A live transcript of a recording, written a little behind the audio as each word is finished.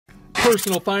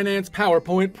Personal Finance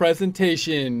PowerPoint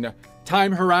Presentation.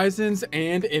 Time horizons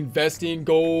and investing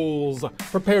goals.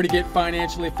 Prepare to get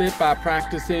financially fit by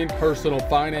practicing personal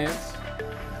finance.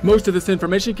 Most of this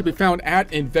information can be found at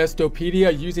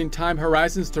Investopedia, using time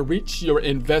horizons to reach your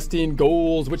investing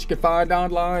goals, which you can find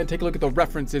online. Take a look at the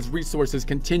references, resources,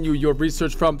 continue your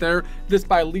research from there. This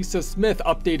by Lisa Smith,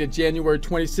 updated January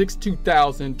 26,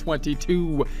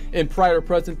 2022. In prior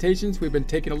presentations, we've been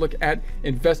taking a look at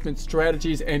investment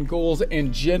strategies and goals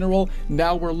in general.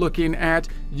 Now we're looking at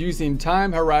using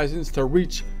time horizons to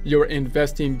reach your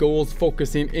investing goals,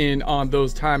 focusing in on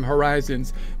those time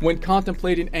horizons. When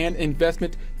contemplating an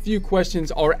investment, few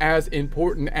questions are as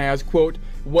important as, quote,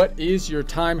 what is your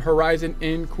time horizon,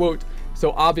 end quote.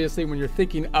 So obviously when you're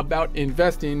thinking about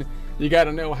investing, you got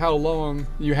to know how long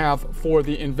you have for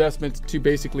the investment to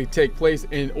basically take place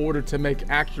in order to make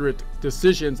accurate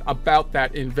decisions about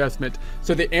that investment.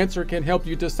 So the answer can help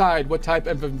you decide what type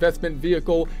of investment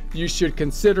vehicle you should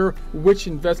consider, which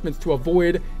investments to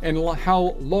avoid, and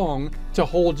how long to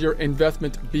hold your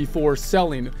investment before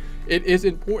selling. It is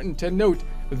important to note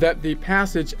that the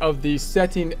passage of the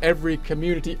Setting Every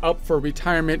Community Up for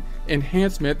Retirement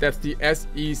Enhancement, that's the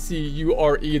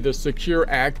SECURE, the Secure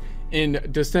Act, in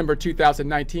December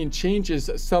 2019 changes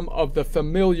some of the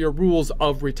familiar rules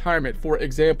of retirement. For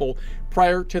example,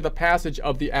 prior to the passage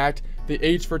of the act, the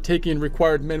age for taking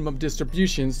required minimum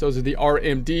distributions, those are the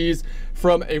RMDs,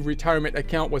 from a retirement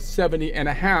account was 70 and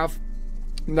a half.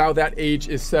 Now that age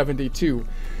is 72.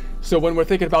 So when we're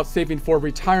thinking about saving for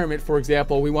retirement, for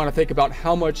example, we want to think about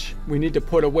how much we need to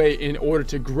put away in order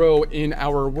to grow in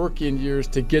our working years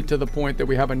to get to the point that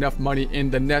we have enough money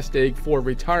in the nest egg for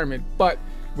retirement. But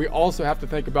we also have to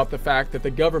think about the fact that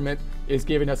the government is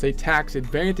giving us a tax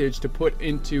advantage to put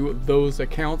into those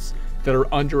accounts that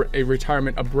are under a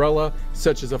retirement umbrella,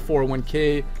 such as a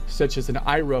 401k, such as an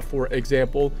IRA, for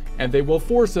example, and they will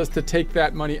force us to take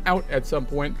that money out at some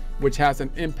point, which has an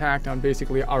impact on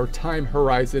basically our time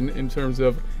horizon in terms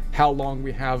of how long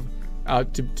we have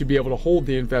to be able to hold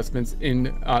the investments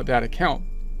in that account.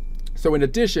 So in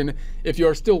addition, if you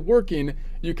are still working,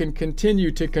 you can continue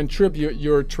to contribute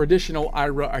your traditional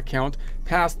IRA account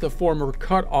past the former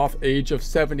cutoff age of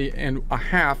 70 and a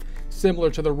half,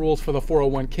 similar to the rules for the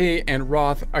 401k and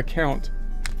Roth account.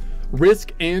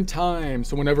 Risk and time.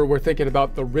 So whenever we're thinking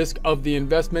about the risk of the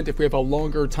investment, if we have a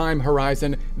longer time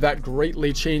horizon, that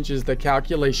greatly changes the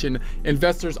calculation.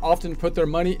 Investors often put their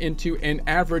money into an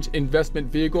average investment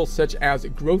vehicle such as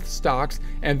growth stocks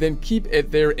and then keep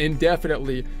it there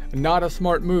indefinitely. Not a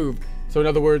smart move. So in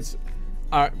other words,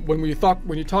 when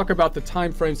you talk about the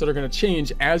time frames that are going to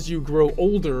change as you grow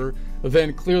older,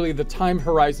 then clearly the time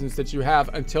horizons that you have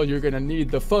until you're going to need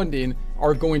the funding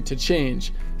are going to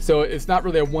change. So it's not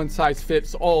really a one size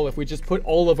fits all. If we just put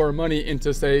all of our money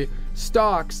into, say,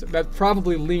 stocks, that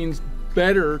probably leans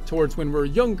better towards when we're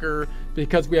younger,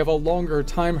 because we have a longer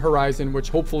time horizon, which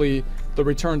hopefully the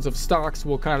returns of stocks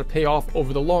will kind of pay off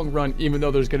over the long run, even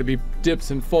though there's going to be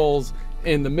dips and falls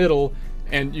in the middle,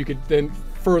 and you could then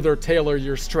further tailor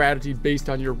your strategy based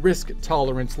on your risk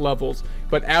tolerance levels.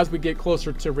 But as we get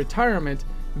closer to retirement,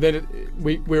 then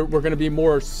we're going to be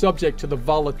more subject to the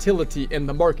volatility in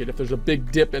the market. If there's a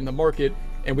big dip in the market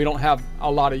and we don't have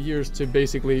a lot of years to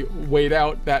basically wait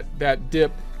out that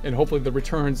dip and hopefully the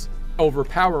returns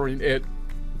overpowering it,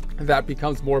 that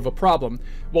becomes more of a problem.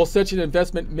 While such an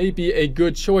investment may be a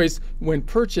good choice when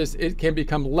purchased, it can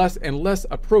become less and less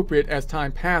appropriate as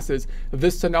time passes.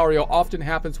 This scenario often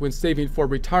happens when saving for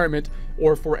retirement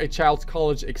or for a child's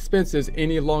college expenses,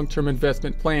 any long-term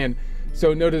investment plan.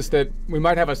 So notice that we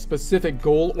might have a specific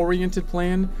goal-oriented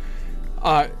plan,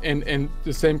 and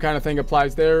the same kind of thing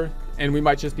applies there, and we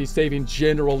might just be saving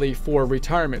generally for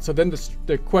retirement. So then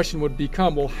the question would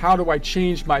become, well, how do I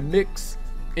change my mix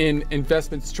in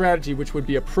investment strategy which would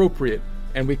be appropriate?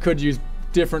 And we could use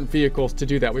different vehicles to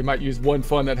do that. We might use one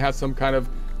fund that has some kind of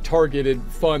targeted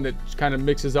fund that kind of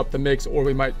mixes up the mix, or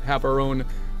we might have our own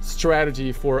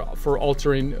strategy for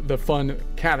altering the fund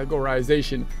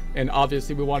categorization. And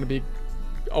obviously we want to be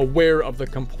aware of the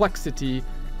complexity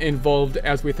involved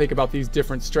as we think about these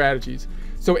different strategies.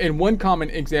 So in one common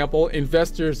example,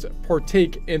 investors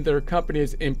partake in their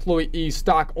company's employee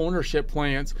stock ownership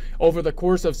plans. Over the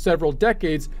course of several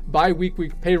decades, bi-weekly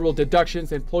payroll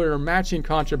deductions, employer matching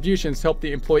contributions help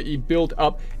the employee build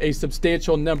up a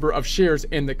substantial number of shares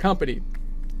in the company.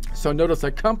 So notice a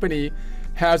company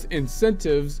has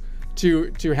incentives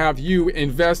to have you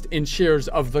invest in shares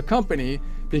of the company,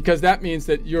 because that means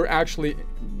that you're actually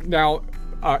now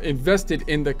invested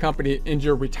in the company in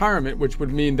your retirement, which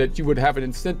would mean that you would have an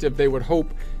incentive. They would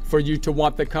hope for you to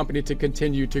want the company to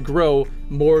continue to grow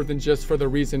more than just for the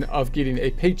reason of getting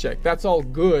a paycheck. That's all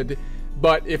good,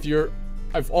 but if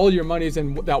all your money is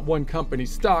in that one company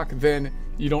stock, then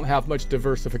you don't have much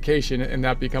diversification, and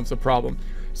that becomes a problem.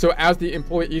 So as the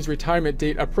employee's retirement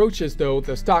date approaches, though,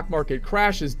 the stock market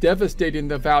crashes, devastating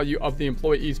the value of the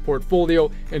employee's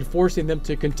portfolio and forcing them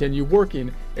to continue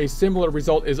working. A similar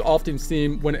result is often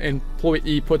seen when an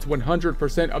employee puts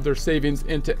 100% of their savings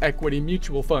into equity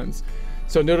mutual funds.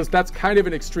 So notice that's kind of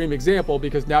an extreme example,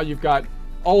 because now you've got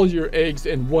all your eggs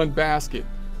in one basket.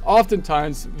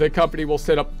 Oftentimes, the company will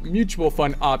set up mutual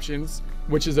fund options,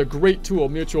 which is a great tool.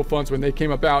 Mutual funds, when they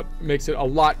came about, makes it a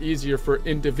lot easier for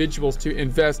individuals to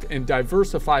invest and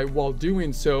diversify while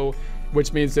doing so,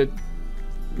 which means that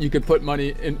you could put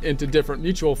money into different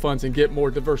mutual funds and get more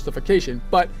diversification.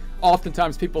 But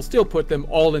oftentimes people still put them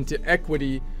all into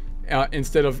equity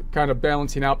instead of kind of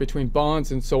balancing out between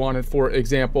bonds and so on, and for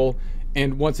example.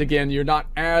 And once again, you're not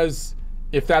as,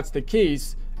 if that's the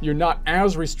case, you're not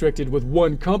as restricted with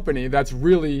one company. That's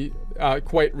really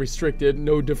quite restricted,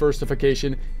 no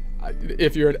diversification.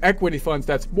 If you're in equity funds,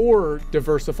 that's more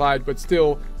diversified, but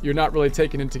still you're not really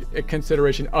taking into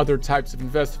consideration other types of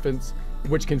investments,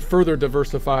 which can further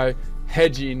diversify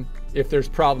hedging if there's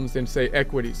problems in, say,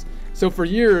 equities. So for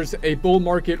years, a bull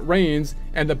market reigns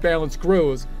and the balance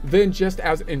grows. Then just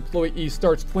as employee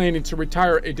starts planning to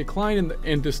retire, a decline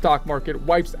in the stock market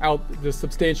wipes out the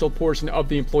substantial portion of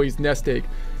the employee's nest egg.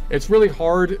 It's really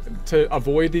hard to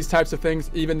avoid these types of things,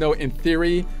 even though in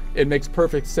theory, it makes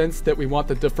perfect sense that we want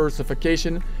the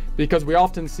diversification, because we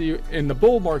often see in the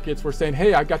bull markets, we're saying,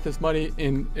 hey, I got this money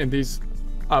in these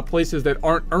places that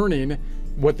aren't earning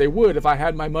what they would if I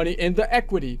had my money in the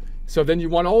equity. So then you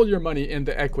want all your money in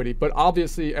the equity. But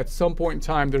obviously at some point in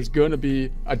time, there's going to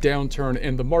be a downturn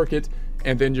in the market,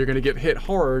 and then you're going to get hit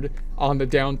hard on the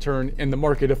downturn in the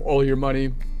market if all your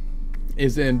money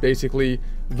is in basically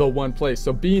the one place.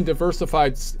 So being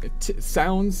diversified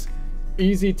sounds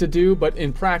easy to do, but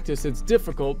in practice it's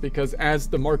difficult, because as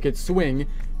the markets swing,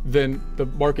 then the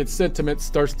market sentiment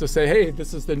starts to say, hey,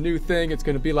 this is the new thing, it's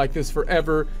going to be like this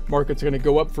forever, markets are going to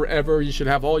go up forever, you should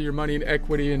have all your money in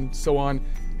equity, and so on,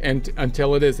 and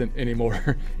until it isn't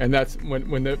anymore. And that's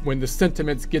when the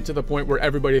sentiments get to the point where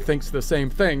everybody thinks the same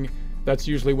thing, that's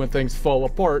usually when things fall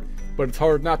apart. But it's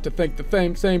hard not to think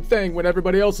the same thing when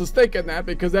everybody else is thinking that,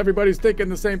 because everybody's thinking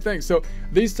the same thing. So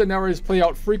these scenarios play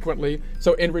out frequently.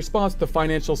 So in response, the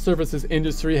financial services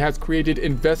industry has created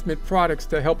investment products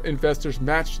to help investors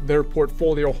match their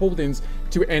portfolio holdings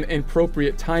to an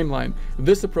appropriate timeline.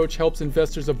 This approach helps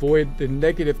investors avoid the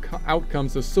negative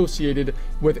outcomes associated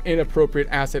with inappropriate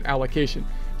asset allocation.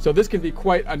 So this can be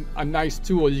quite a nice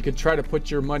tool. You can try to put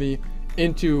your money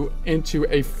into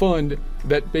a fund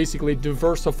that basically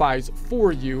diversifies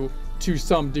for you to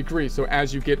some degree. So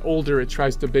as you get older, it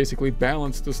tries to basically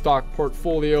balance the stock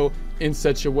portfolio in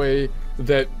such a way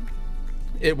that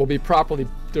it will be properly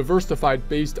diversified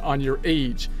based on your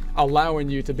age, allowing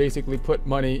you to basically put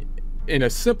money in a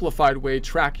simplified way,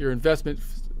 track your investment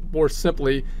more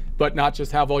simply, but not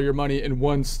just have all your money in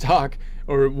one stock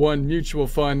or one mutual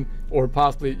fund, or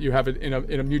possibly you have it in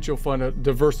a mutual fund, a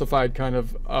diversified kind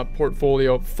of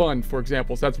portfolio fund, for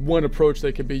example. So that's one approach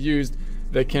that can be used,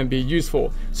 that can be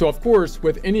useful. So of course,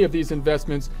 with any of these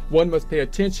investments, one must pay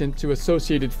attention to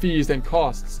associated fees and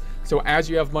costs. So as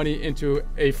you have money into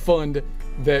a fund,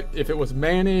 that if it was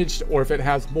managed, or if it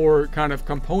has more kind of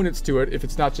components to it, if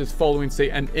it's not just following,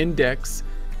 say, an index,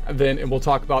 then, and we'll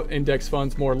talk about index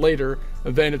funds more later,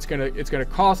 then it's gonna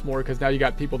cost more, because now you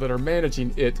got people that are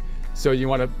managing it. So you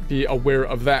want to be aware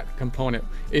of that component.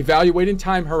 Evaluating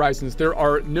time horizons. There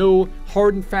are no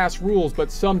hard and fast rules,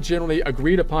 but some generally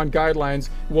agreed upon guidelines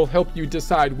will help you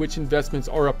decide which investments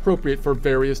are appropriate for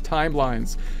various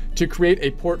timelines. To create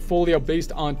a portfolio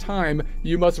based on time,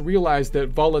 you must realize that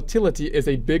volatility is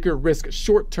a bigger risk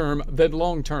short-term than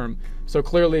long-term. So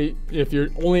clearly, if you're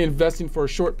only investing for a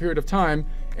short period of time,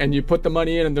 and you put the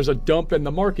money in and there's a dump in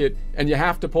the market and you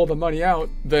have to pull the money out,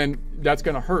 then that's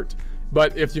going to hurt.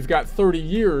 But if you've got 30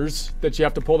 years that you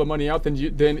have to pull the money out, then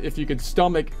if you could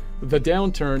stomach the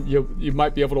downturn, you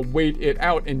might be able to wait it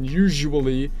out, and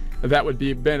usually that would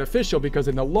be beneficial, because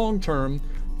in the long term,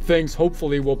 things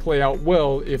hopefully will play out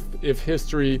well if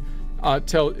history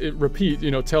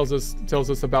tells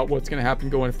us about what's going to happen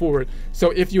going forward.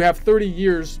 So if you have 30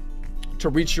 years to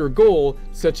reach your goal,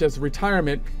 such as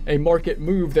retirement, a market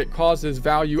move that causes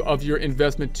value of your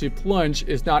investment to plunge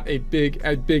is not as big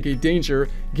a danger,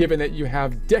 given that you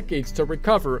have decades to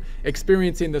recover.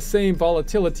 Experiencing the same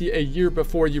volatility a year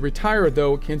before you retire,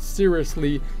 though, can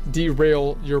seriously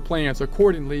derail your plans.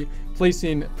 Accordingly,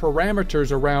 placing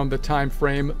parameters around the time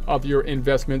frame of your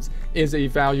investments is a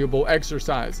valuable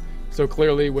exercise. So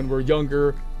clearly, when we're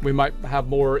younger, we might have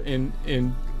more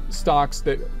in stocks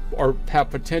that have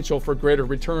potential for greater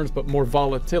returns but more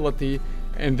volatility,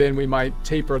 and then we might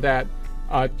taper that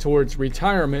towards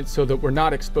retirement so that we're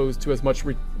not exposed to as much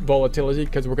volatility,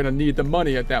 because we're going to need the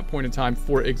money at that point in time,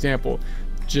 for example.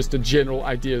 Just a general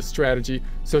idea strategy.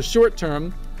 So short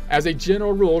term, as a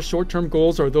general rule, short-term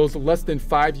goals are those less than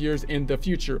 5 years in the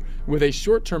future. With a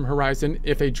short-term horizon,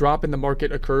 if a drop in the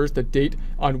market occurs, the date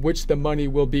on which the money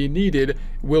will be needed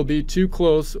will be too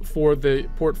close for the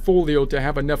portfolio to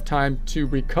have enough time to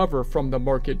recover from the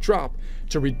market drop.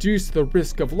 To reduce the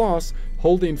risk of loss,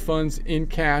 holding funds in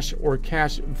cash or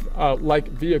cash-like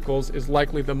vehicles is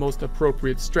likely the most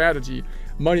appropriate strategy.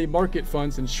 Money market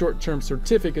funds and short-term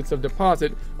certificates of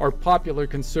deposit are popular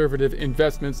conservative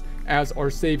investments, as are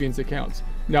savings accounts.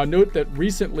 Now note that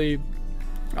recently,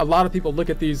 a lot of people look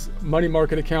at these money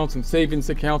market accounts and savings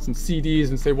accounts and CDs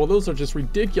and say, well, those are just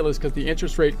ridiculous because the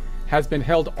interest rate has been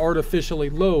held artificially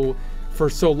low for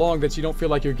so long that you don't feel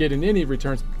like you're getting any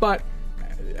returns. But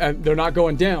they're not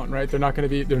going down, right? You're not going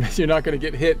to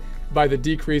get hit by the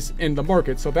decrease in the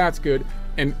market. So that's good.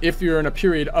 And if you're in a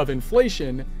period of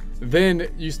inflation,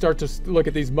 then you start to look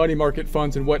at these money market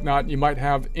funds and whatnot. You might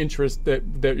have interest that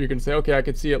you can say, okay, I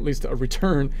could see at least a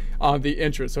return on the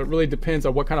interest. So it really depends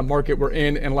on what kind of market we're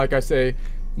in. And like I say,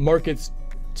 markets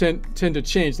tend to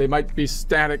change. They might be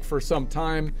static for some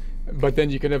time, but then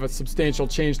you can have a substantial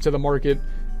change to the market.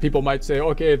 People might say,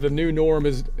 okay, the new norm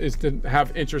is to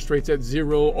have interest rates at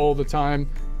 0 all the time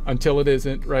until it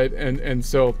isn't, right? And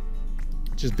so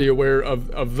just be aware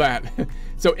of that.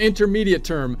 So intermediate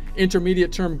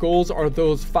term goals are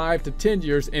those 5 to 10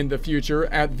 years in the future.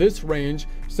 At this range,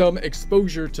 some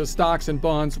exposure to stocks and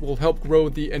bonds will help grow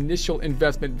the initial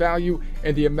investment value,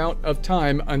 and the amount of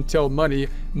time until money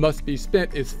must be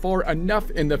spent is far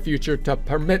enough in the future to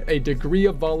permit a degree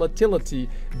of volatility.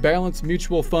 Balanced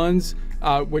mutual funds,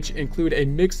 which include a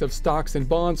mix of stocks and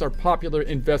bonds, are popular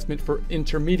investment for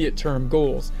intermediate term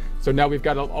goals. So now we've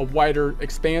got a wider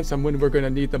expanse on when we're going to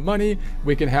need the money.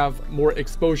 We can have more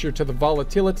exposure to the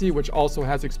volatility, which also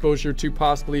has exposure to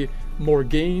possibly more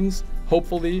gains.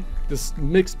 Hopefully, this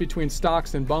mix between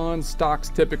stocks and bonds, stocks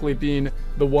typically being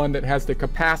the one that has the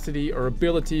capacity or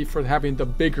ability for having the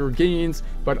bigger gains,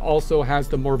 but also has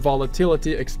the more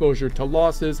volatility, exposure to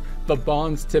losses. The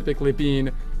bonds typically being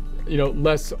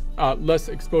less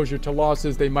exposure to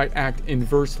losses. They might act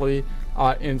inversely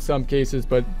in some cases,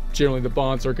 but generally the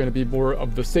bonds are going to be more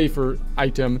of the safer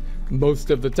item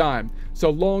most of the time. So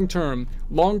long-term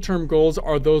goals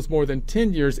are those more than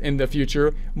 10 years in the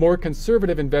future. More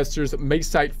conservative investors may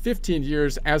cite 15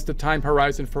 years as the time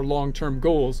horizon for long-term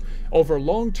goals. Over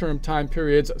long-term time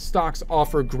periods, stocks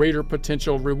offer greater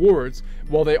potential rewards.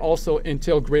 While they also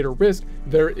entail greater risk,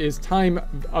 there is time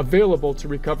available to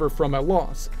recover from a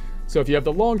loss. So if you have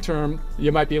the long term,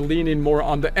 you might be leaning more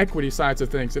on the equity sides of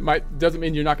things. Doesn't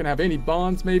mean you're not going to have any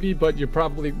bonds maybe, but you're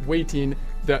probably weighting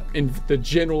the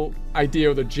general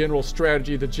idea or the general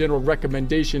strategy, the general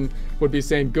recommendation would be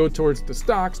saying go towards the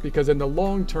stocks, because in the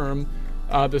long term,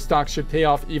 the stocks should pay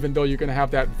off even though you're going to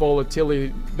have that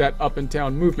volatility, that up and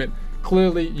down movement.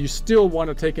 Clearly, you still want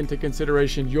to take into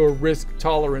consideration your risk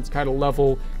tolerance kind of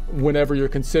level whenever you're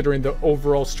considering the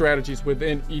overall strategies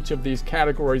within each of these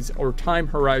categories or time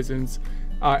horizons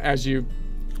as you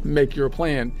make your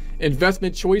plan.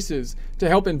 Investment choices. To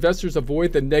help investors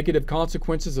avoid the negative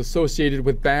consequences associated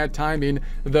with bad timing,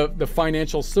 the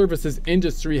financial services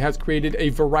industry has created a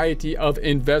variety of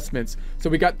investments. So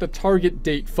we got the target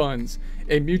date funds,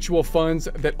 mutual funds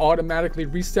that automatically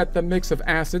reset the mix of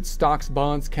assets, stocks,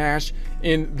 bonds, cash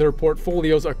in their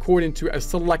portfolios according to a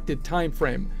selected time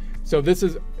frame. So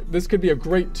this could be a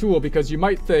great tool, because you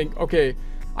might think, okay,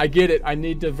 I get it, I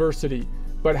need diversity,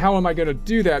 but how am I going to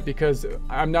do that? Because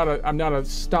I'm not a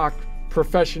stock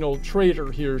professional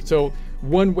trader here. So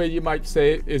one way you might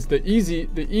say is the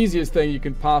easiest thing you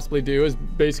can possibly do is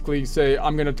basically say, I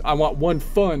want one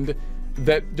fund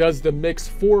that does the mix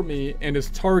for me and is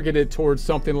targeted towards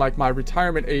something like my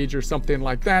retirement age or something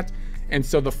like that. And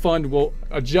so the fund will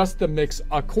adjust the mix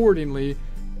accordingly.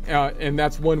 And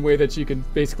that's one way that you can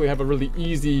basically have a really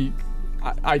easy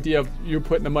idea of you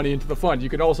putting the money into the fund. You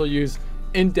could also use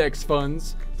index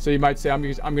funds. So you might say, I'm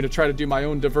going to try to do my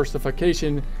own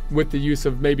diversification with the use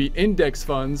of maybe index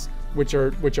funds, which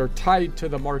are tied to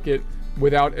the market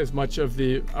without as much of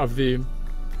the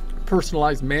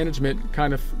personalized management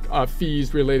kind of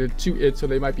fees related to it. So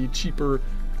they might be cheaper,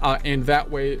 and that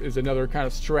way is another kind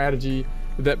of strategy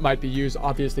that might be used.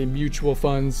 Obviously, mutual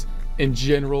funds in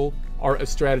general are a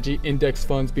strategy, index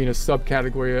funds being a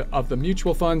subcategory of the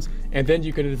mutual funds. And then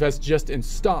you can invest just in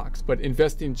stocks, but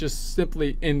investing just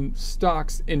simply in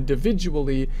stocks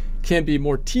individually can be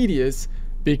more tedious,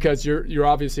 because you're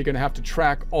obviously going to have to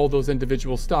track all those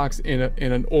individual stocks in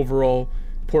an overall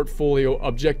portfolio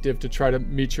objective to try to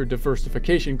meet your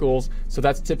diversification goals. So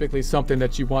that's typically something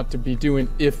that you want to be doing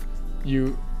if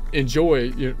you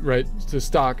enjoy, right, the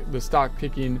stock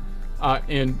picking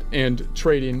and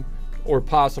trading, or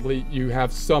possibly you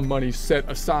have some money set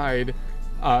aside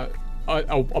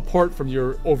apart from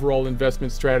your overall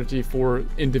investment strategy for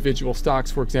individual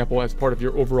stocks, for example, as part of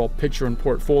your overall picture and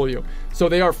portfolio. So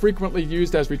they are frequently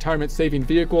used as retirement saving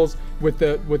vehicles, with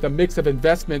a mix of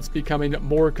investments becoming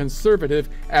more conservative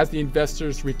as the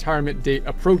investor's retirement date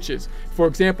approaches. For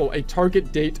example, a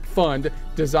target date fund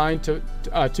designed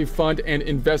to fund an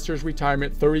investor's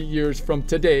retirement 30 years from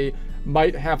today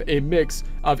might have a mix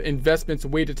of investments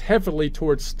weighted heavily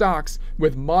towards stocks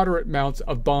with moderate amounts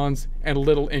of bonds and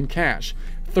little in cash.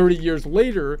 30 years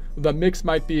later, the mix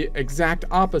might be exact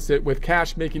opposite, with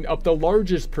cash making up the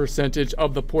largest percentage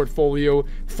of the portfolio,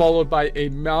 followed by a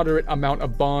moderate amount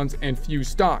of bonds and few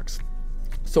stocks.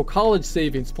 So college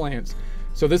savings plans.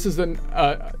 So this is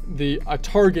a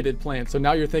targeted plan. So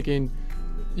now you're thinking,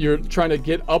 you're trying to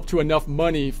get up to enough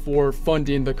money for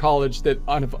funding the college that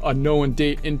on a known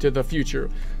date into the future.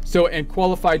 So, and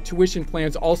qualified tuition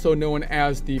plans, also known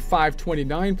as the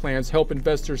 529 plans, help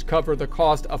investors cover the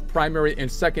cost of primary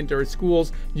and secondary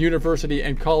schools, university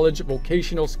and college,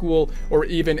 vocational school, or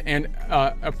even an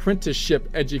apprenticeship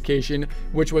education,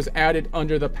 which was added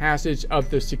under the passage of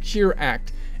the Secure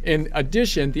Act. In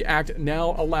addition, the Act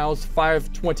now allows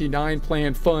 529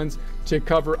 plan funds to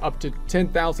cover up to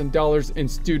 $10,000 in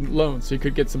student loans. So you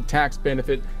could get some tax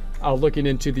benefit looking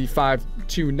into the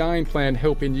 529 plan,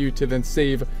 helping you to then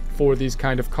save for these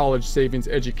kind of college savings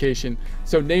education.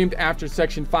 So named after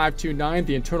Section 529,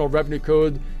 the Internal Revenue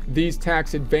Code, these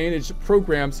tax advantage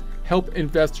programs help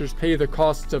investors pay the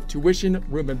costs of tuition,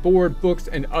 room and board, books,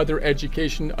 and other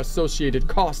education associated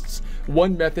costs.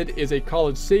 One method is a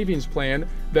college savings plan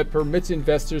that permits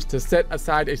investors to set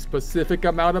aside a specific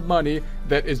amount of money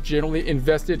that is generally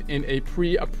invested in a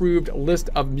pre-approved list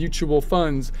of mutual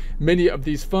funds. Many of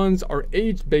these funds are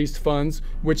age-based funds,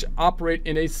 which operate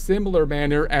in a similar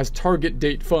manner as target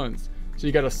date funds. So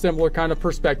you got a similar kind of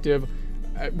perspective.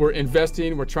 We're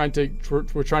investing, we're trying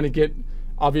to get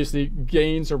obviously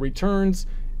gains or returns,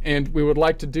 and we would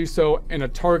like to do so in a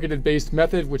targeted based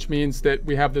method, which means that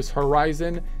we have this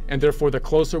horizon, and therefore the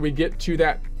closer we get to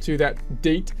that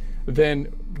date,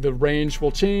 then the range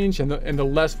will change, and the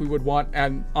less we would want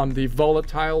on the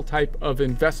volatile type of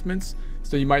investments.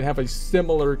 So you might have a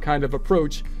similar kind of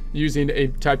approach using a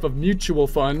type of mutual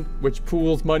fund which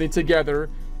pools money together,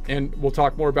 and we'll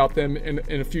talk more about them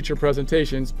in future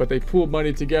presentations, but they pool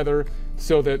money together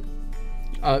so that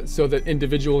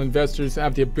individual investors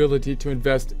have the ability to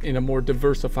invest in a more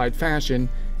diversified fashion,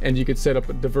 and you could set up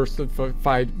a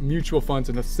diversified mutual funds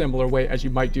in a similar way as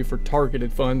you might do for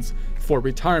targeted funds for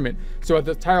retirement. So at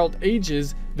the child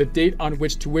ages, the date on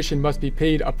which tuition must be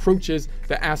paid approaches,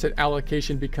 the asset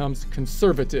allocation becomes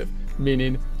conservative,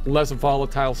 meaning less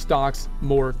volatile stocks,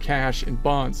 more cash and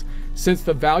bonds. Since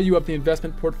the value of the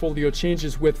investment portfolio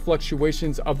changes with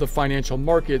fluctuations of the financial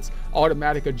markets,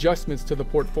 automatic adjustments to the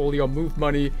portfolio move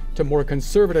money to more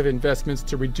conservative investments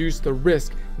to reduce the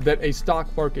risk that a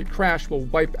stock market crash will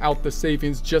wipe out the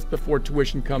savings just before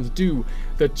tuition comes due.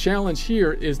 The challenge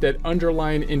here is that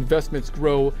underlying investments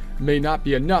grow may not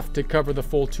be enough to cover the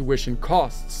full tuition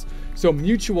costs. So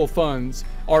mutual funds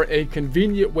are a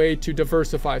convenient way to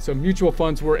diversify. So mutual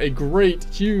funds were a great,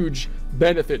 huge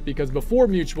benefit, because before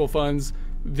mutual funds,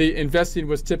 the investing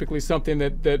was typically something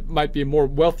that might be more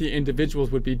wealthy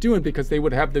individuals would be doing, because they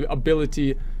would have the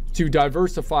ability to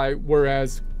diversify,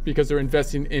 whereas because they're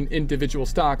investing in individual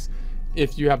stocks,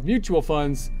 if you have mutual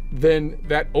funds, then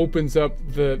that opens up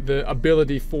the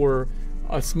ability for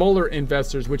smaller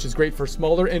investors, which is great for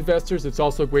smaller investors. It's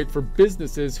also great for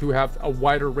businesses who have a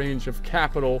wider range of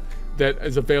capital that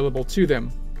is available to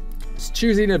them.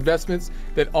 Choosing investments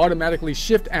that automatically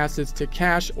shift assets to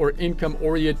cash or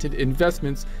income-oriented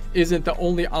investments isn't the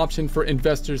only option for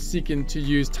investors seeking to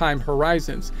use time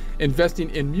horizons. Investing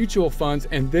in mutual funds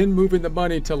and then moving the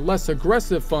money to less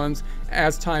aggressive funds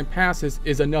as time passes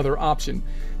is another option.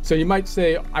 So you might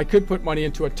say, I could put money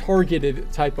into a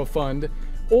targeted type of fund,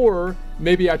 or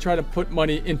maybe I try to put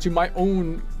money into my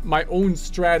own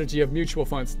strategy of mutual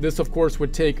funds. This, of course,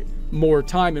 would take more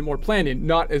time and more planning,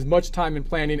 not as much time and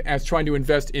planning as trying to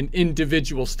invest in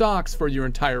individual stocks for your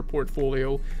entire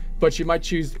portfolio. But you might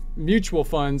choose mutual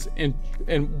funds and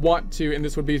want to, and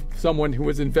this would be someone who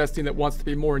is investing that wants to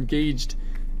be more engaged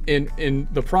in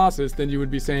the process. Then you would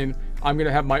be saying, I'm going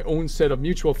to have my own set of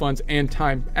mutual funds, and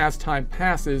as time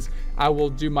passes, I will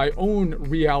do my own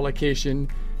reallocation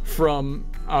from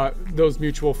those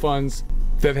mutual funds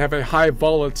that have a high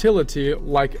volatility,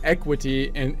 like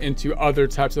equity, and into other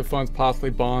types of funds, possibly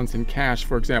bonds and cash,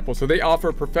 for example. So they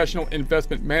offer professional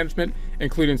investment management,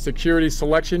 including security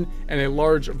selection and a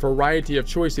large variety of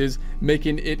choices,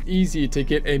 making it easy to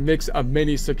get a mix of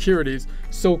many securities.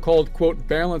 So-called, quote,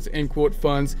 balance, end quote,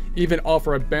 funds even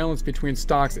offer a balance between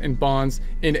stocks and bonds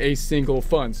in a single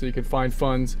fund. So you can find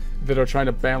funds that are trying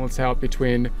to balance out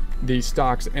between the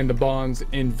stocks and the bonds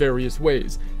in various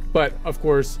ways. But of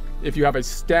course, if you have a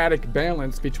static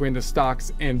balance between the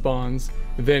stocks and bonds,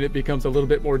 then it becomes a little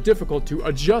bit more difficult to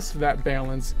adjust that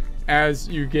balance as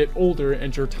you get older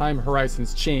and your time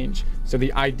horizons change. So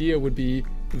the idea would be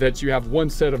that you have one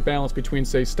set of balance between,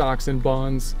 say, stocks and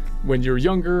bonds when you're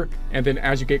younger, and then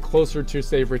as you get closer to,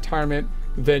 say, retirement,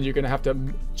 then you're going to have to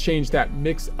change that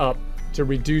mix up to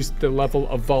reduce the level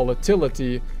of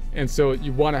volatility. And so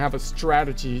you want to have a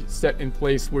strategy set in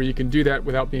place where you can do that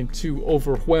without being too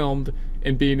overwhelmed,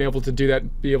 and being able to do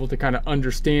that, be able to kind of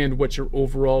understand what your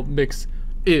overall mix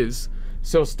is.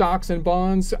 So stocks and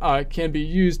bonds can be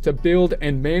used to build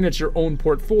and manage your own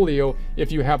portfolio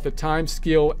if you have the time,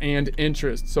 skill, and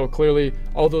interest. So clearly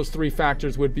all those three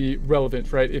factors would be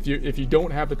relevant, right? If you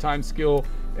don't have the time, skill,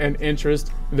 and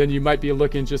interest, then you might be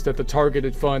looking just at the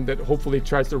targeted fund that hopefully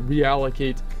tries to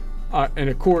reallocate in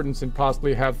accordance, and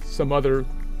possibly have some other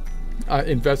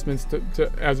investments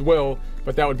to as well.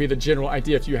 But that would be the general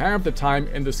idea. If you have the time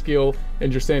and the skill,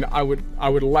 and you're saying, I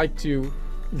would like to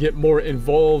get more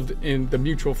involved in the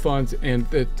mutual funds and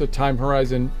the time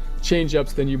horizon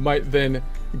change-ups, then you might then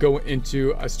go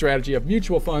into a strategy of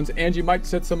mutual funds, and you might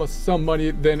set some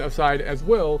money then aside as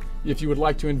well if you would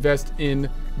like to invest in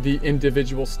the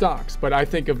individual stocks. But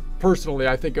personally,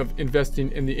 I think of investing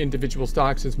in the individual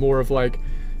stocks as more of like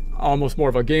almost more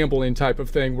of a gambling type of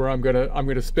thing, where I'm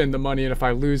gonna spend the money, and if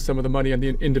I lose some of the money on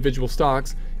the individual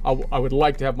stocks, I would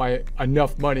like to have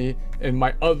enough money in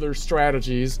my other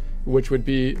strategies, which would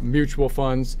be mutual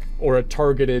funds or a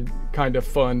targeted kind of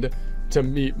fund to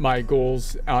meet my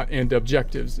goals and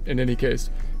objectives in any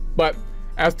case. But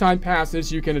as time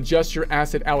passes, you can adjust your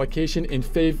asset allocation in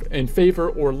favor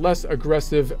or less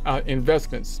aggressive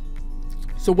investments.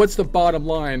 So what's the bottom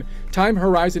line? Time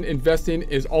horizon investing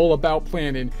is all about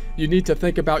planning. You need to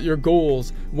think about your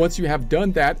goals. Once you have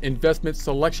done that, investment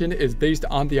selection is based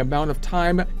on the amount of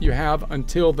time you have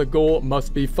until the goal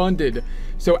must be funded.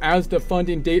 So as the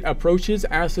funding date approaches,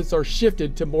 assets are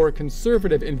shifted to more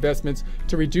conservative investments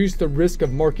to reduce the risk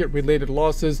of market-related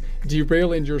losses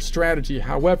derailing your strategy.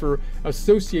 However,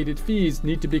 associated fees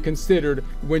need to be considered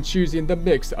when choosing the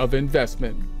mix of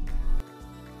investment.